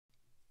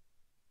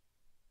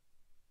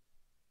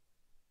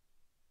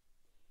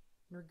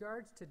In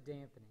regards to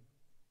dampening,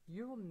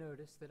 you will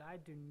notice that I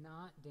do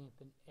not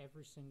dampen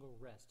every single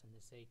rest in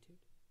this etude.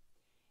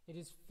 It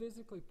is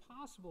physically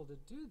possible to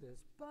do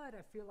this, but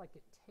I feel like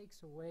it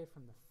takes away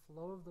from the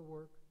flow of the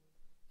work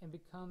and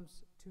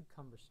becomes too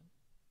cumbersome.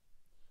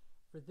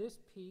 For this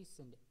piece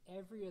and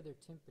every other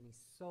timpani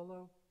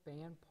solo,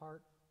 band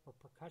part, or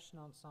percussion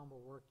ensemble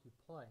work you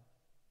play,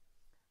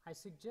 I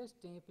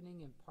suggest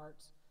dampening in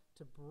parts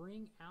to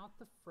bring out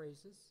the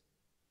phrases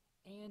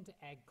and to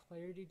add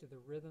clarity to the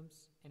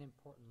rhythms and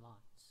important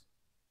lines.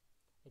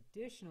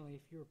 Additionally,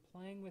 if you were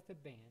playing with a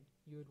band,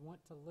 you would want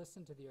to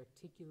listen to the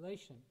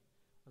articulation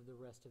of the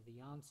rest of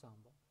the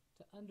ensemble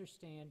to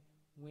understand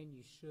when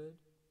you should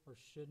or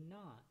should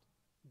not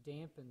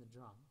dampen the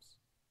drums.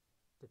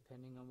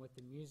 Depending on what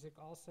the music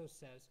also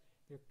says,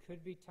 there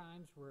could be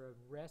times where a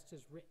rest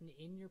is written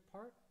in your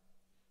part,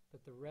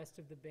 but the rest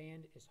of the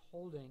band is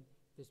holding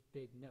this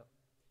big note.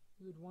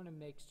 You would want to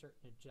make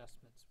certain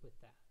adjustments with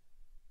that.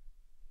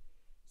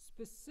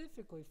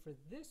 Specifically for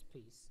this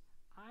piece,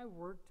 I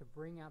work to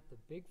bring out the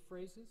big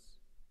phrases,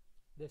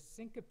 the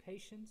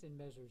syncopations in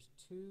measures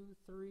 2,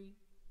 3,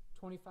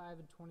 25,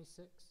 and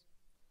 26,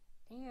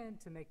 and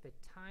to make the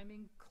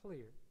timing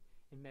clear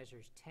in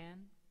measures 10,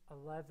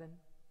 11,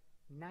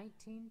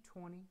 19,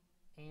 20,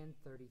 and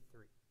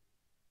 33.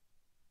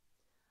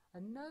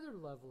 Another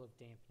level of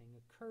dampening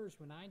occurs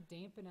when I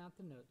dampen out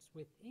the notes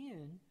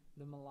within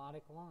the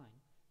melodic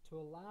line to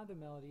allow the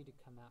melody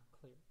to come out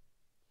clear.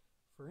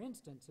 For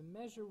instance, in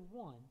measure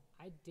 1,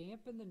 I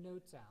dampen the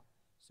notes out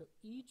so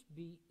each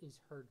beat is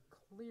heard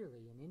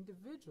clearly and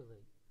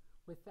individually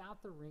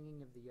without the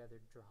ringing of the other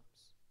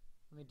drums.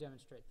 Let me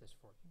demonstrate this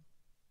for you.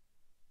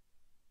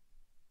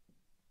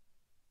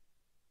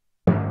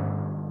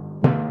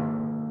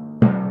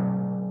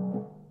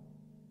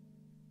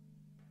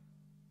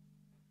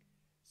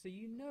 So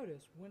you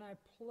notice when I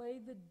play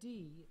the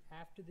D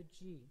after the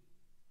G,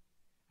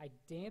 I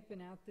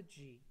dampen out the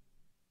G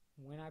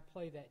when I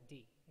play that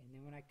D. And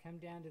then when I come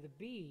down to the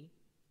B,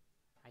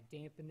 I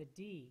dampen the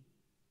D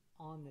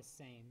on the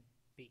same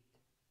beat.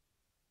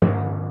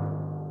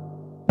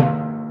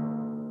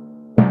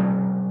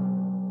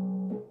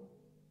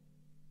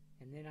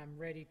 And then I'm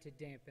ready to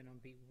dampen on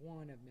beat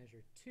 1 of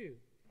measure 2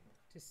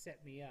 to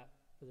set me up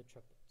for the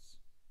triplets.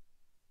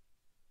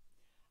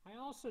 I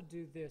also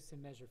do this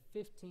in measure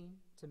 15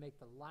 to make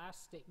the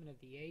last statement of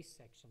the A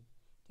section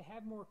to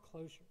have more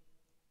closure,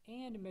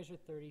 and in measure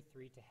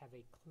 33 to have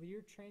a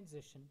clear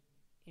transition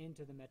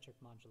into the metric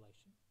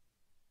modulation.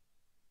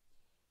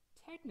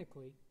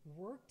 Technically,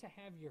 work to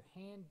have your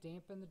hand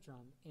dampen the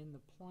drum in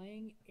the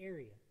playing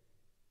area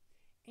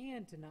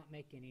and to not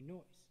make any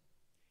noise.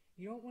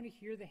 You don't want to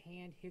hear the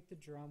hand hit the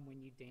drum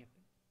when you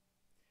dampen.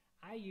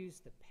 I use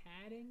the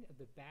padding of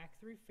the back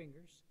 3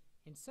 fingers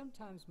and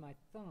sometimes my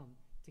thumb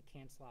to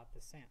cancel out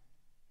the sound.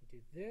 I do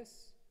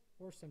this,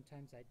 or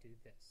sometimes I do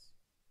this.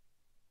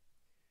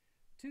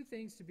 2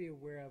 things to be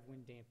aware of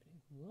when dampening.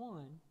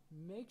 1,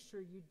 make sure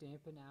you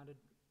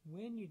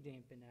when you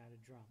dampen out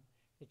a drum,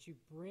 that you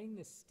bring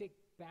the stick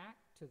back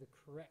to the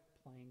correct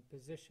playing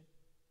position.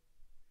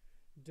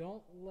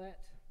 Don't let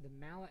the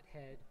mallet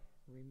head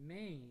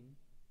remain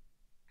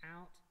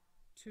out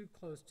too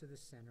close to the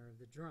center of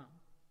the drum.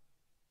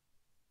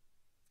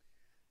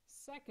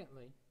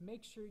 Secondly,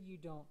 make sure you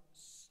don't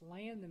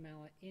slam the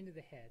mallet into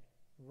the head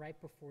right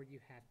before you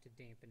have to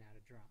dampen out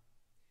a drum.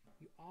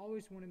 You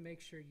always want to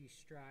make sure you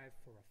strive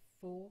for a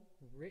full,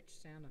 rich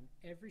sound on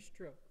every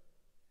stroke,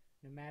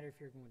 no matter if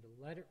you're going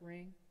to let it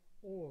ring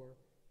or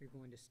you're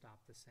going to stop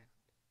the sound.